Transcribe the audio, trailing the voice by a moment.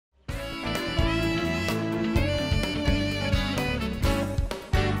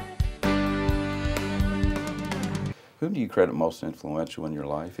Whom do you credit most influential in your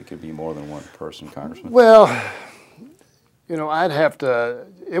life? It could be more than one person, Congressman. Well, you know, I'd have to,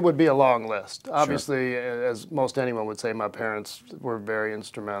 it would be a long list. Obviously, sure. As most anyone would say, my parents were very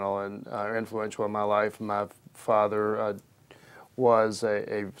instrumental and influential in my life. My father was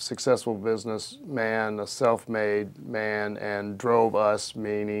a successful businessman, a self-made man, and drove us,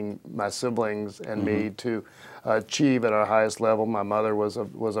 meaning my siblings and me, to achieve at our highest level. My mother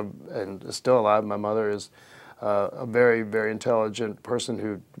and is still alive. My mother is a very, very intelligent person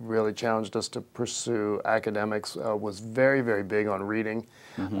who really challenged us to pursue academics, was very, very big on reading,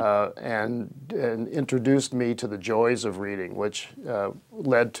 and introduced me to the joys of reading, which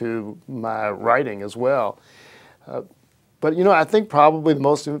led to my writing as well. But, you know, I think probably the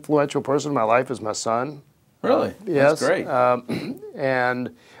most influential person in my life is my son. Really? Yes. That's great.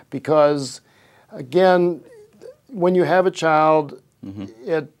 And because, again, when you have a child,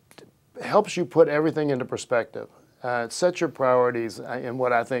 it helps you put everything into perspective. Set your priorities in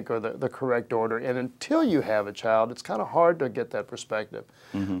what I think are the correct order. And until you have a child, it's kind of hard to get that perspective.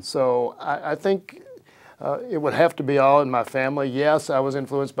 So I think it would have to be all in my family. Yes, I was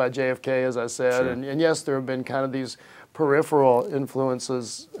influenced by JFK, as I said. Sure. And yes, there have been kind of these peripheral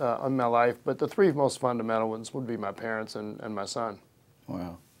influences on my life. But the three most fundamental ones would be my parents and my son.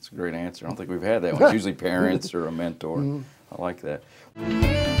 Wow, that's a great answer. I don't think we've had that one. It's usually parents or a mentor. I like that.